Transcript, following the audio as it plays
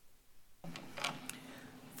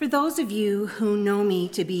For those of you who know me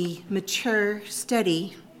to be mature,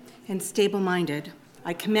 steady, and stable-minded,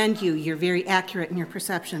 I commend you. You're very accurate in your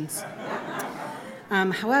perceptions.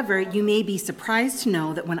 However, you may be surprised to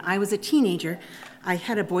know that when I was a teenager, I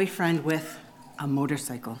had a boyfriend with a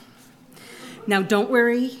motorcycle. Now, don't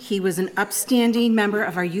worry, he was an upstanding member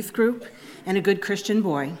of our youth group and a good Christian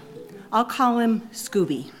boy. I'll call him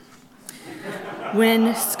Scooby.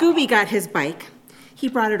 When Scooby got his bike, he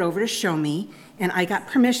brought it over to show me, and I got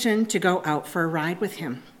permission to go out for a ride with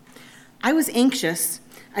him. I was anxious.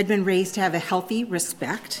 I'd been raised to have a healthy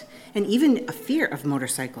respect and even a fear of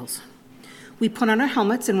motorcycles. We put on our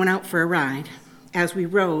helmets and went out for a ride. As we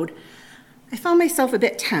rode, I found myself a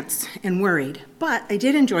bit tense and worried, but I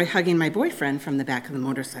did enjoy hugging my boyfriend from the back of the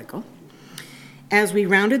motorcycle. As we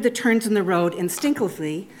rounded the turns in the road,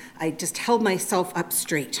 instinctively, I just held myself up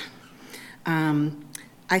straight.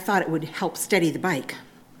 I thought it would help steady the bike.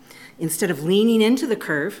 Instead of leaning into the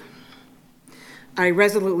curve, I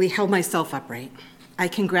resolutely held myself upright. I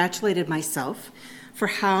congratulated myself for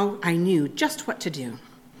how I knew just what to do.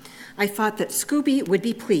 I thought that Scooby would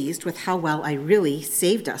be pleased with how well I really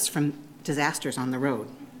saved us from disasters on the road.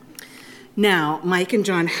 Now, Mike and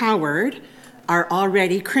John Howard are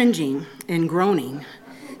already cringing and groaning.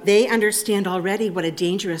 They understand already what a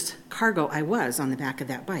dangerous cargo I was on the back of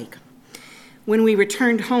that bike. When we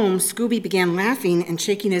returned home, Scooby began laughing and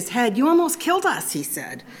shaking his head. "You almost killed us," he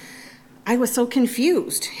said. I was so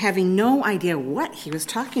confused, having no idea what he was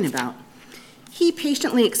talking about. He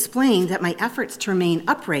patiently explained that my efforts to remain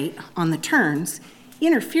upright on the turns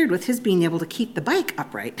interfered with his being able to keep the bike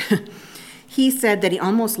upright. He said that he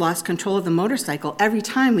almost lost control of the motorcycle every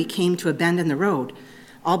time we came to a bend in the road,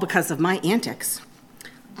 all because of my antics.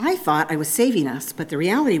 I thought I was saving us, but the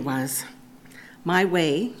reality was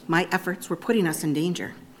my efforts were putting us in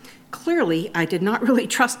danger. Clearly, I did not really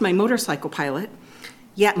trust my motorcycle pilot,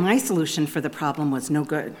 yet my solution for the problem was no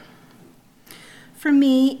good. For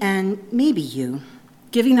me, and maybe you,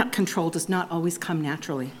 giving up control does not always come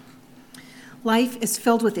naturally. Life is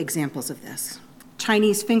filled with examples of this.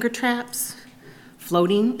 Chinese finger traps,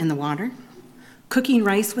 floating in the water, cooking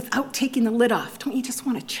rice without taking the lid off. Don't you just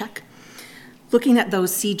want to check? Looking at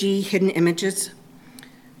those CG hidden images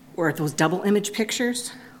or those double image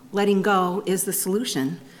pictures, letting go is the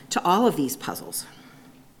solution to all of these puzzles.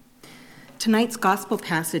 Tonight's gospel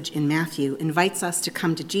passage in Matthew invites us to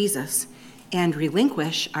come to Jesus and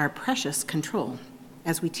relinquish our precious control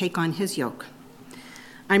as we take on his yoke.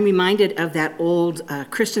 I'm reminded of that old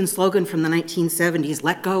Christian slogan from the 1970s,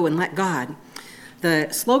 "Let go and let God." The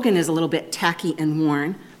slogan is a little bit tacky and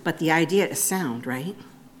worn, but the idea is sound, right?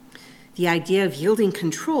 The idea of yielding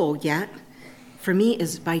control, yet, for me,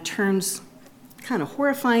 is by turns kind of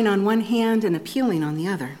horrifying on one hand and appealing on the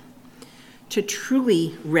other. To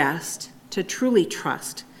truly rest, to truly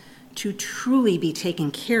trust, to truly be taken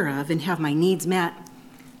care of and have my needs met,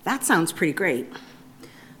 that sounds pretty great.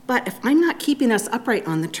 But if I'm not keeping us upright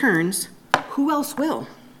on the turns, who else will?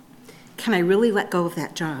 Can I really let go of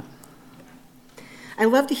that job? I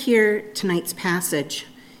love to hear tonight's passage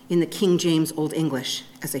in the King James Old English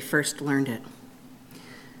as I first learned it.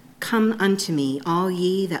 "Come unto me, all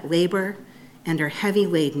ye that labor and are heavy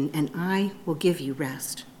laden, and I will give you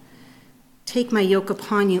rest. Take my yoke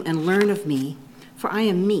upon you and learn of me, for I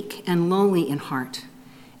am meek and lowly in heart,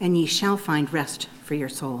 and ye shall find rest for your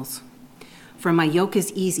souls. For my yoke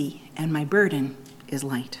is easy and my burden is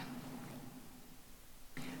light."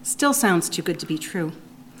 Still sounds too good to be true.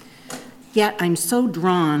 Yet I'm so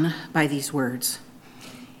drawn by these words.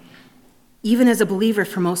 Even as a believer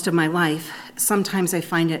for most of my life, sometimes I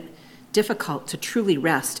find it difficult to truly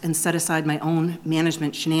rest and set aside my own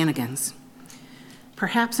management shenanigans.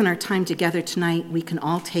 Perhaps in our time together tonight, we can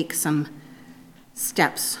all take some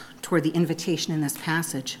steps toward the invitation in this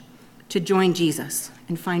passage to join Jesus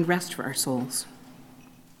and find rest for our souls.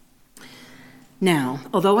 Now,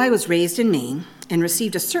 although I was raised in Maine and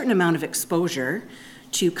received a certain amount of exposure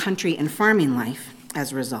to country and farming life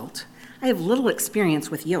as a result, I have little experience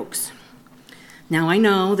with yokes. Now, I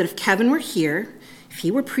know that if Kevin were here, if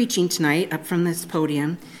he were preaching tonight up from this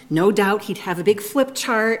podium, no doubt he'd have a big flip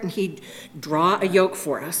chart and he'd draw a yoke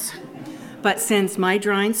for us. But since my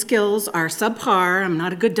drawing skills are subpar, I'm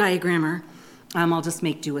not a good diagrammer, I'll just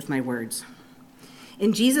make do with my words.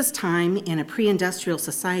 In Jesus' time, in a pre-industrial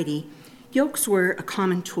society, yokes were a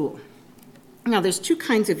common tool. Now, there's two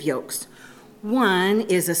kinds of yokes. One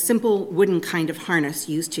is a simple wooden kind of harness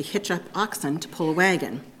used to hitch up oxen to pull a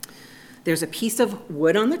wagon. There's a piece of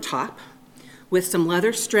wood on the top with some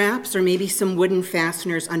leather straps or maybe some wooden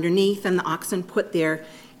fasteners underneath, and the oxen put their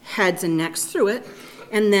heads and necks through it,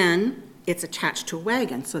 and then it's attached to a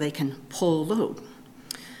wagon so they can pull a load.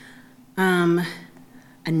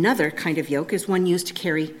 Another kind of yoke is one used to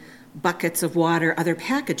carry buckets of water, other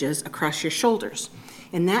packages across your shoulders.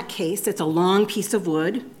 In that case, it's a long piece of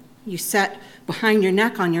wood you set behind your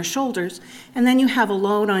neck on your shoulders, and then you have a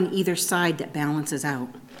load on either side that balances out.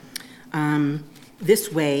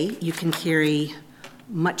 This way, you can carry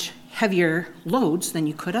much heavier loads than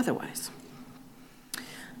you could otherwise.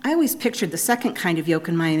 I always pictured the second kind of yoke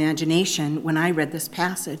in my imagination when I read this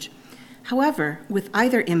passage. However, with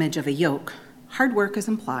either image of a yoke, hard work is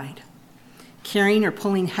implied. Carrying or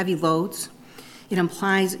pulling heavy loads, it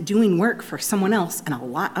implies doing work for someone else and a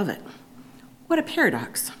lot of it. What a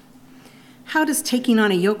paradox. How does taking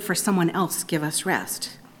on a yoke for someone else give us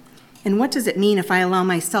rest? And what does it mean if I allow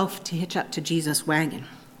myself to hitch up to Jesus' wagon?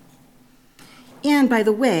 And by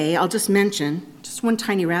the way, I'll just mention, just one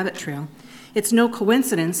tiny rabbit trail, it's no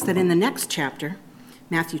coincidence that in the next chapter,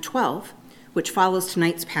 Matthew 12, which follows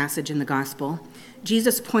tonight's passage in the gospel,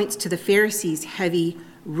 Jesus points to the Pharisees' heavy,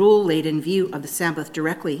 rule-laden view of the Sabbath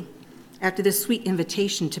directly after this sweet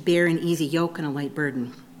invitation to bear an easy yoke and a light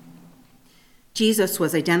burden. Jesus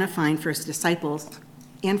was identifying for his disciples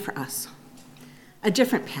and for us a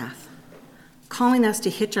different path, calling us to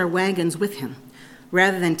hitch our wagons with him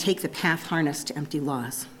rather than take the path harnessed to empty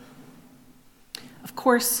laws. Of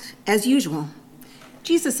course, as usual,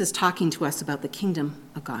 Jesus is talking to us about the kingdom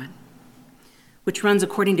of God, which runs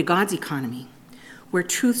according to God's economy, where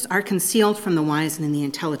truths are concealed from the wise and the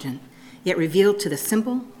intelligent, yet revealed to the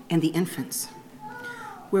simple and the infants,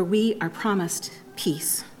 where we are promised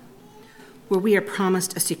peace, where we are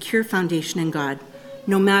promised a secure foundation in God,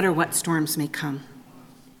 no matter what storms may come,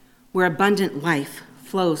 where abundant life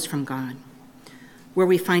flows from God, where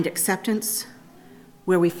we find acceptance,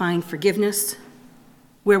 where we find forgiveness,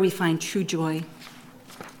 where we find true joy,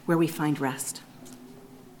 where we find rest.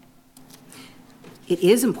 It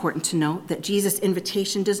is important to note that Jesus'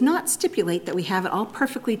 invitation does not stipulate that we have it all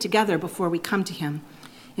perfectly together before we come to him.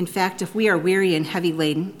 In fact, if we are weary and heavy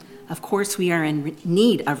laden, of course we are in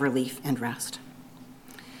need of relief and rest.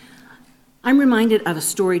 I'm reminded of a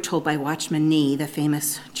story told by Watchman Nee, the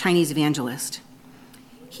famous Chinese evangelist.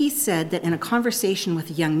 He said that in a conversation with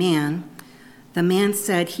a young man, the man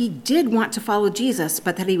said he did want to follow Jesus,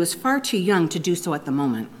 but that he was far too young to do so at the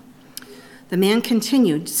moment. The man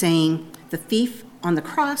continued, saying the thief on the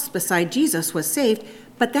cross beside Jesus was saved,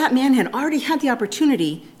 but that man had already had the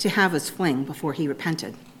opportunity to have his fling before he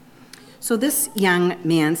repented. So this young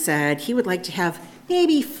man said he would like to have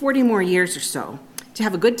maybe 40 more years or so to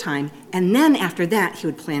have a good time, and then after that he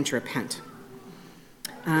would plan to repent.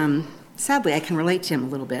 Sadly, I can relate to him a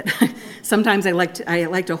little bit. Sometimes I like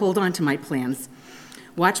to hold on to my plans.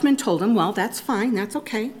 Watchman told him, well, that's fine, that's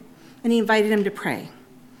okay, and he invited him to pray.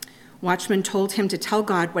 Watchman told him to tell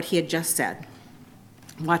God what he had just said.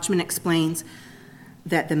 Watchman explains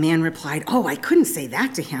that the man replied, oh, I couldn't say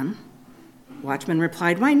that to him. Watchman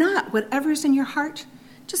replied, why not? Whatever's in your heart,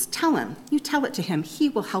 just tell him. You tell it to him. He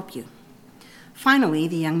will help you. Finally,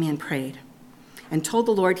 the young man prayed and told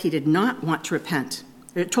the Lord he did not want to repent.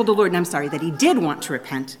 That he did want to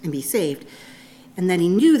repent and be saved, and that he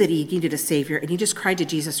knew that he needed a Savior, and he just cried to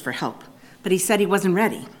Jesus for help. But he said he wasn't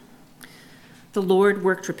ready. The Lord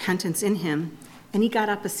worked repentance in him, and he got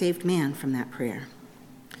up a saved man from that prayer.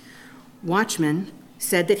 Watchman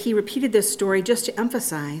said that he repeated this story just to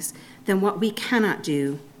emphasize that what we cannot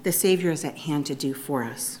do, the Savior is at hand to do for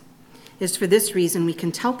us. It is for this reason we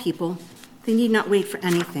can tell people they need not wait for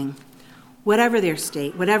anything. Whatever their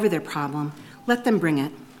state, whatever their problem, let them bring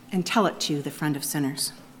it and tell it to the friend of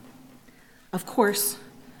sinners. Of course,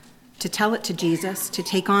 to tell it to Jesus, to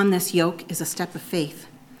take on this yoke is a step of faith.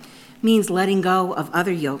 It means letting go of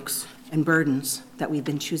other yokes and burdens that we've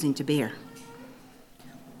been choosing to bear.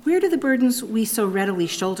 Where do the burdens we so readily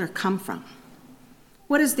shoulder come from?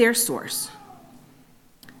 What is their source?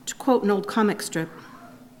 To quote an old comic strip,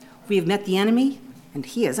 we have met the enemy and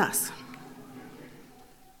he is us.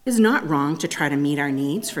 It is not wrong to try to meet our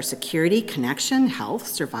needs for security, connection, health,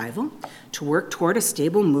 survival, to work toward a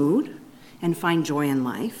stable mood and find joy in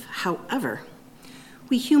life. However,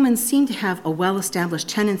 we humans seem to have a well-established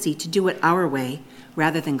tendency to do it our way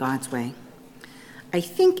rather than God's way. I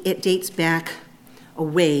think it dates back a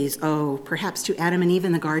ways, perhaps to Adam and Eve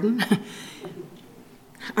in the garden.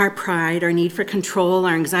 Our pride, our need for control,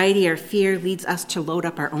 our anxiety, our fear leads us to load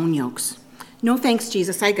up our own yokes. No thanks,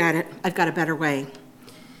 Jesus, I got it. I've got a better way.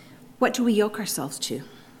 What do we yoke ourselves to?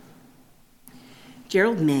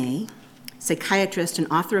 Gerald May, psychiatrist and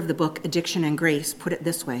author of the book Addiction and Grace, put it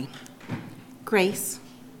this way. Grace,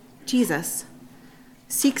 Jesus,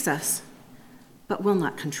 seeks us, but will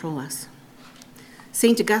not control us.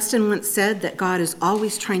 St. Augustine once said that God is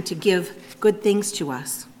always trying to give good things to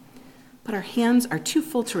us, but our hands are too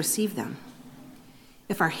full to receive them.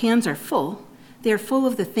 If our hands are full, they are full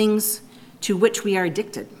of the things to which we are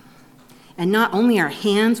addicted. And not only our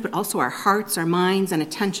hands, but also our hearts, our minds, and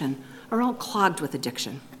attention are all clogged with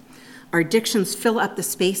addiction. Our addictions fill up the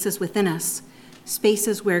spaces within us,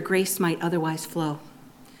 spaces where grace might otherwise flow.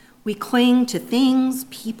 We cling to things,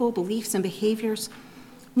 people, beliefs, and behaviors,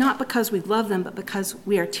 not because we love them, but because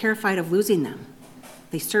we are terrified of losing them.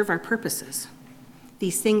 They serve our purposes.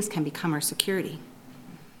 These things can become our security.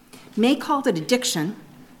 May call it addiction,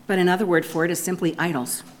 but another word for it is simply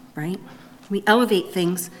idols, right? We elevate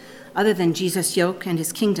things other than Jesus' yoke and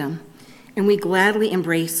his kingdom, and we gladly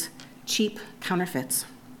embrace cheap counterfeits.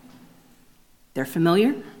 They're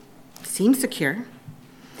familiar, seem secure.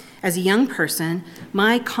 As a young person,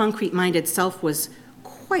 my concrete-minded self was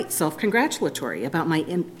quite self-congratulatory about my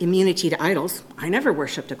immunity to idols. I never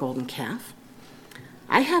worshipped a golden calf.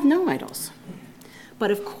 I have no idols.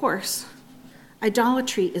 But of course,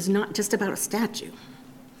 idolatry is not just about a statue.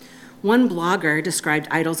 One blogger described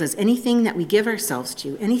idols as anything that we give ourselves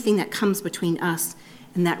to, anything that comes between us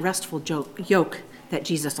and that restful yoke that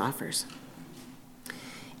Jesus offers.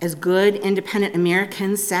 As good, independent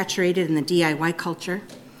Americans saturated in the DIY culture,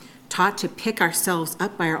 taught to pick ourselves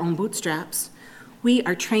up by our own bootstraps, we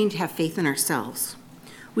are trained to have faith in ourselves.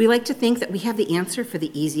 We like to think that we have the answer for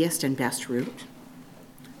the easiest and best route.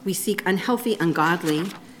 We seek unhealthy, ungodly,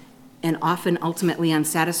 and often ultimately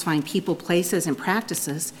unsatisfying people, places, and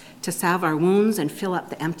practices to salve our wounds and fill up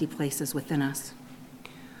the empty places within us.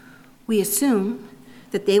 We assume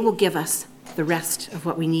that they will give us the rest of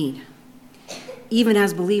what we need. Even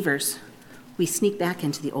as believers, we sneak back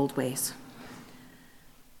into the old ways.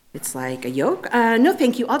 It's like, a yoke? No,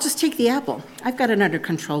 thank you. I'll just take the apple. I've got it under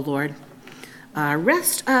control, Lord.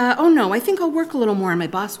 Rest? Oh, no, I think I'll work a little more and my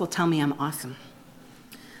boss will tell me I'm awesome.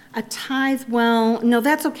 A tithe? Well, no,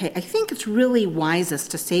 that's okay. I think it's really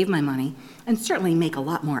wisest to save my money and certainly make a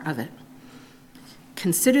lot more of it.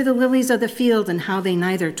 Consider the lilies of the field and how they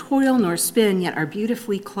neither toil nor spin, yet are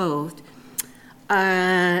beautifully clothed.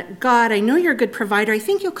 God, I know you're a good provider. I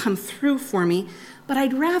think you'll come through for me, but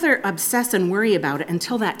I'd rather obsess and worry about it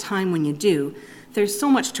until that time when you do. There's so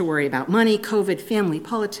much to worry about: money, COVID, family,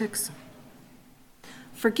 politics.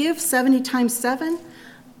 Forgive 70 times 7?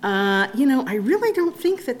 I really don't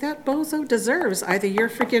think that bozo deserves either your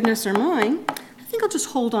forgiveness or mine. I think I'll just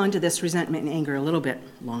hold on to this resentment and anger a little bit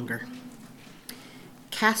longer.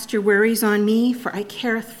 Cast your worries on me, for I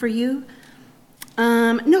careth for you.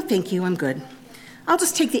 No, thank you, I'm good. I'll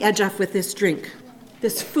just take the edge off with this drink,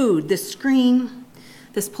 this food, this screen,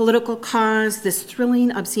 this political cause, this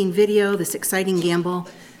thrilling, obscene video, this exciting gamble,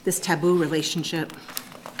 this taboo relationship.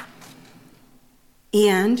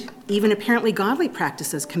 And even apparently godly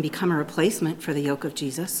practices can become a replacement for the yoke of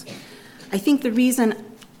Jesus. I think the reason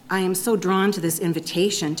I am so drawn to this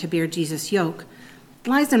invitation to bear Jesus' yoke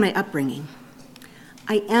lies in my upbringing.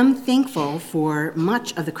 I am thankful for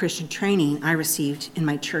much of the Christian training I received in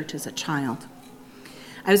my church as a child.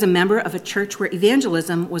 I was a member of a church where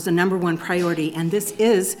evangelism was the number one priority, and this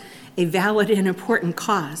is a valid and important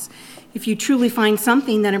cause. If you truly find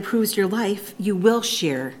something that improves your life, you will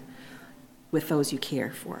share with those you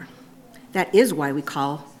care for. That is why we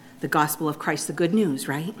call the gospel of Christ the good news,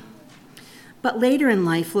 right? But later in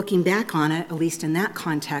life, looking back on it, at least in that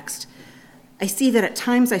context, I see that at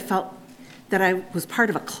times I felt that I was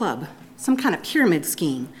part of a club, some kind of pyramid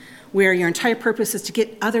scheme, where your entire purpose is to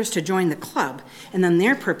get others to join the club, and then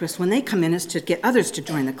their purpose when they come in is to get others to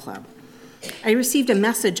join the club. I received a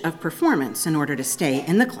message of performance in order to stay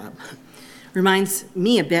in the club. Reminds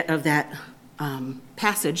me a bit of that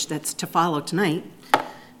passage that's to follow tonight,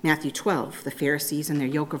 Matthew 12, the Pharisees and their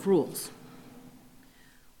yoke of rules.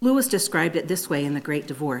 Lewis described it this way in The Great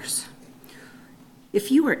Divorce. If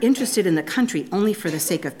you are interested in the country only for the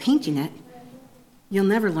sake of painting it, you'll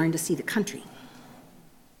never learn to see the country.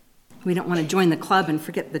 We don't want to join the club and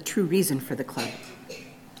forget the true reason for the club.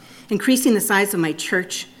 Increasing the size of my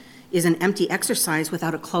church is an empty exercise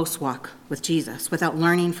without a close walk with Jesus, without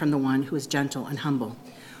learning from the one who is gentle and humble,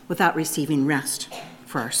 without receiving rest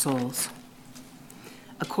for our souls.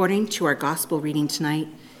 According to our gospel reading tonight,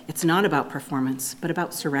 it's not about performance, but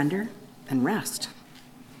about surrender and rest.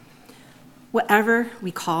 Whatever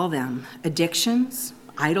we call them, addictions,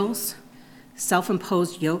 idols,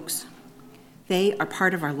 self-imposed yokes, they are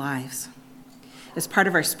part of our lives. As part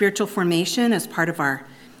of our spiritual formation, as part of our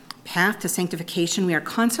path to sanctification, we are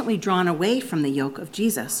constantly drawn away from the yoke of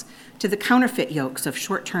Jesus to the counterfeit yokes of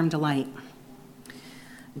short-term delight.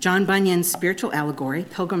 John Bunyan's spiritual allegory,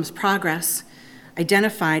 Pilgrim's Progress,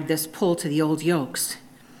 identified this pull to the old yokes.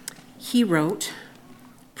 He wrote,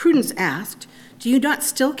 "Prudence asked, Do you not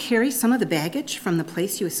still carry some of the baggage from the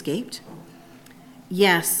place you escaped?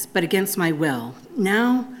 Yes, but against my will.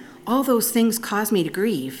 Now, all those things cause me to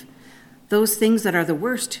grieve. Those things that are the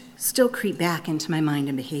worst still creep back into my mind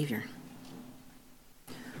and behavior.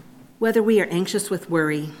 Whether we are anxious with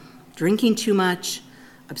worry, drinking too much,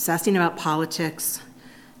 obsessing about politics,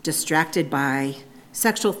 distracted by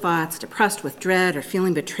sexual thoughts, depressed with dread, or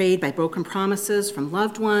feeling betrayed by broken promises from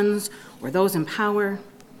loved ones or those in power,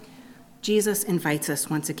 Jesus invites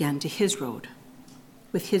us once again to his road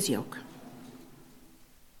with his yoke.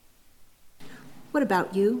 What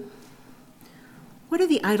about you? What are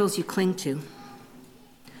the idols you cling to?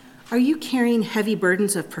 Are you carrying heavy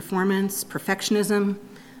burdens of performance, perfectionism,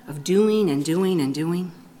 of doing and doing and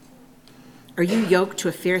doing? Are you yoked to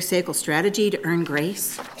a pharisaical strategy to earn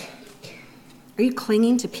grace? Are you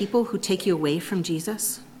clinging to people who take you away from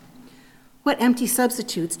Jesus? What empty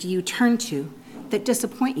substitutes do you turn to that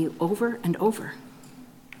disappoint you over and over?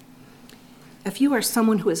 If you are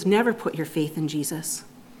someone who has never put your faith in Jesus,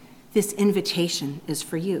 this invitation is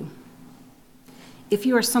for you. If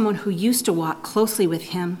you are someone who used to walk closely with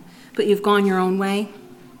him, but you've gone your own way,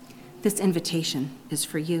 this invitation is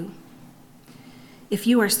for you. If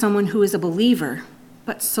you are someone who is a believer,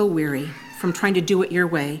 but so weary from trying to do it your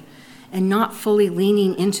way and not fully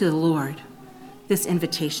leaning into the Lord, this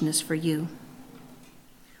invitation is for you.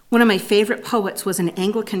 One of my favorite poets was an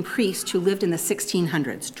Anglican priest who lived in the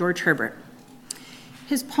 1600s, George Herbert.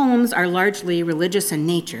 His poems are largely religious in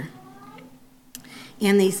nature,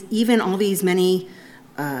 and all these many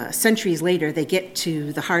centuries later, they get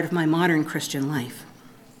to the heart of my modern Christian life.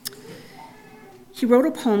 He wrote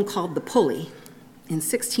a poem called The Pulley in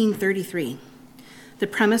 1633. The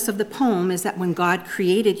premise of the poem is that when God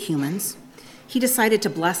created humans, he decided to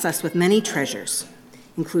bless us with many treasures,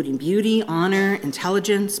 including beauty, honor,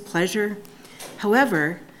 intelligence, pleasure.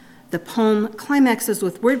 However, the poem climaxes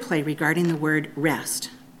with wordplay regarding the word rest.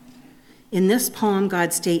 In this poem,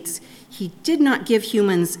 God states, he did not give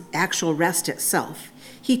humans actual rest itself.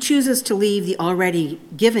 He chooses to leave the already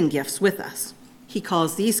given gifts with us. He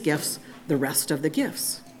calls these gifts the rest of the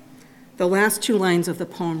gifts. The last two lines of the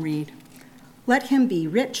poem read, "Let him be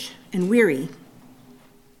rich and weary,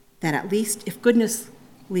 that at least if goodness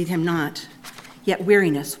lead him not, yet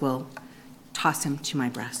weariness will toss him to my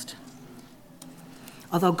breast."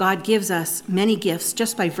 Although God gives us many gifts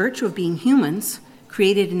just by virtue of being humans,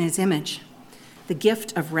 created in his image, the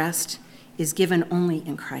gift of rest is given only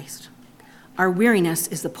in Christ. Our weariness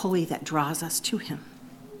is the pulley that draws us to him.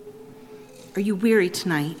 Are you weary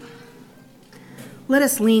tonight? Let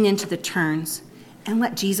us lean into the turns and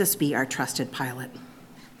let Jesus be our trusted pilot.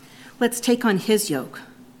 Let's take on his yoke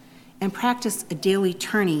and practice a daily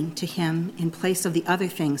turning to him in place of the other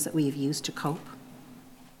things that we have used to cope.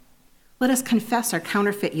 Let us confess our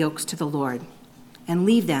counterfeit yokes to the Lord and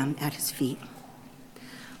leave them at his feet.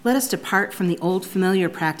 Let us depart from the old familiar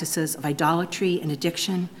practices of idolatry and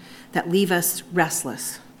addiction that leave us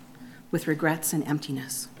restless with regrets and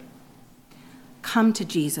emptiness. Come to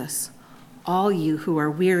Jesus, all you who are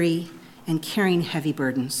weary and carrying heavy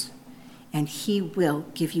burdens, and he will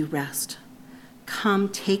give you rest. Come,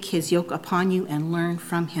 take his yoke upon you and learn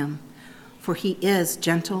from him, for he is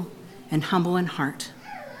gentle and humble in heart,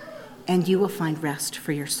 and you will find rest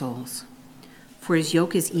for your souls. For his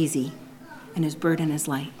yoke is easy and his burden is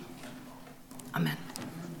light. Amen.